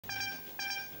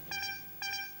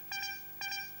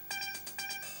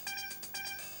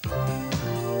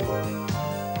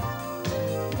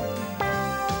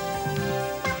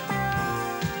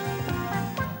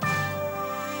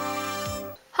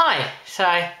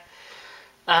So,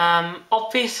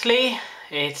 obviously,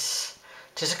 it's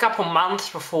just a couple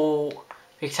months before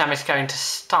the exam is going to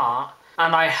start,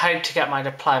 and I hope to get my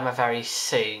diploma very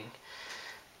soon.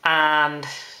 And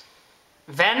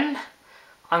then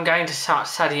I'm going to start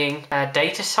studying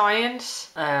data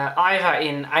science, either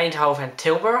in Eindhoven,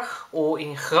 Tilburg, or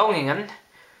in Groningen,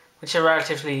 which is a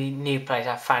relatively new place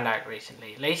I've found out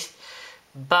recently, at least.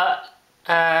 But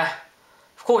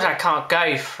of course I can't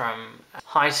go from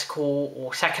high school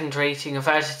or secondary to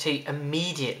university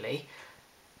immediately.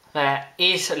 There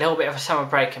is a little bit of a summer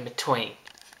break in between.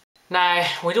 Now,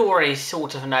 we'd already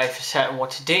sort of know for certain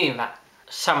what to do in that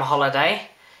summer holiday.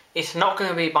 It's not going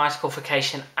to be bicycle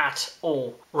vacation at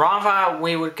all. Rather,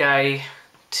 we would go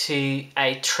to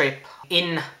a trip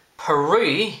in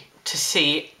Peru to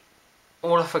see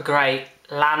all of the great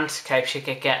landscapes you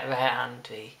could get there, and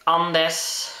the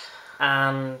Andes,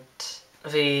 and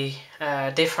the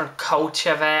different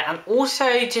culture there, and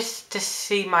also just to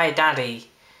see my daddy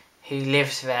who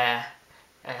lives there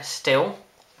still,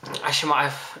 as you might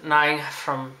have known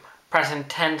from present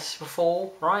tense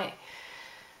before, right?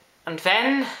 And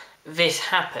then this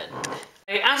happened.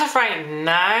 As of right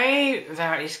now,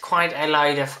 there is quite a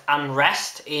load of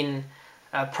unrest in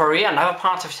Peru and other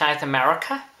parts of South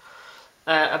America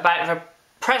about the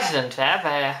president there.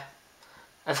 They're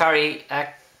a very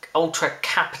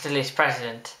ultra-capitalist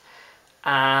president,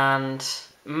 and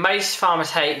most farmers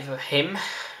hate him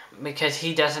because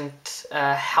he doesn't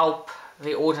help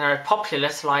the ordinary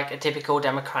populace like a typical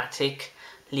democratic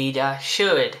leader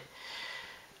should.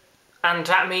 And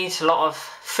that means a lot of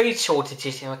food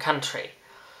shortages in the country.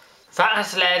 That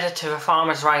has led to the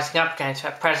farmers rising up against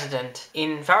their president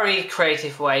in very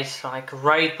creative ways, like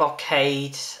road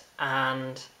blockades,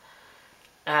 and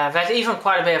there's even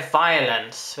quite a bit of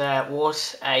violence. There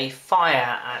was a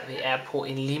fire at the airport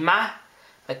in Lima,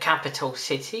 the capital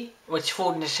city, which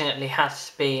fortunately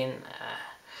has been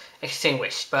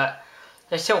extinguished, but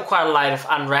there's still quite a lot of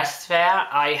unrest there.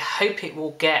 I hope it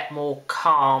will get more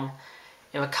calm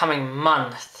in the coming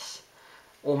months,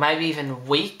 or maybe even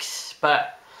weeks,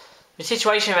 but the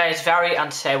situation there is very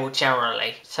unstable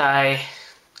generally. So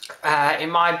it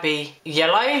might be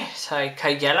yellow, so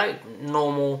code yellow,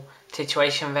 normal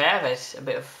situation there. There's a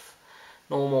bit of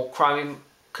normal crime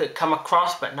could come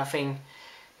across, but nothing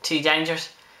too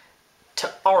dangerous,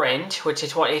 to orange, which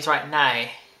is what it is right now.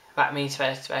 That means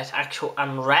there's actual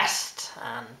unrest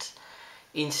and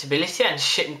instability, and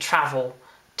shouldn't travel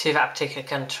to that particular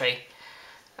country.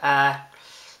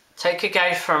 So it could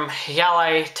go from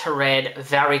yellow to red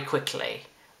very quickly,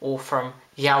 or from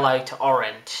yellow to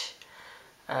orange.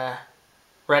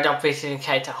 Red obviously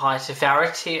indicates a high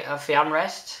severity of the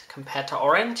unrest compared to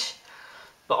orange,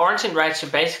 but orange and red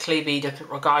should basically be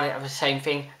regarded as the same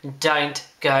thing. Don't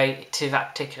go to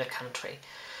that particular country.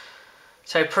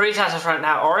 So Peru is as of right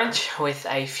now orange with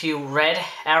a few red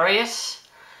areas.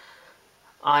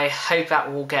 I hope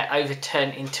that will get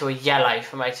overturned into a yellow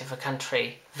for most of the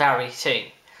country very soon.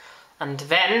 And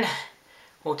then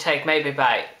we'll take maybe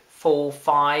about 4 or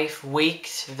 5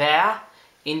 weeks there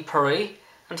in Peru.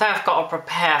 And then I've got to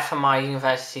prepare for my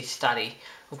university study.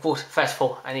 Of course, first of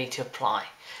all, I need to apply.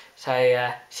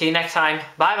 So see you next time.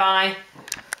 Bye bye.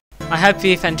 I hope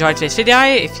you've enjoyed this video.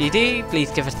 If you do, please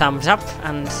give a thumbs up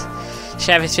and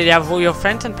share this video with all your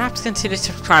friends, and perhaps consider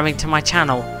subscribing to my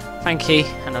channel. Thank you,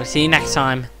 and I'll see you next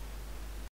time.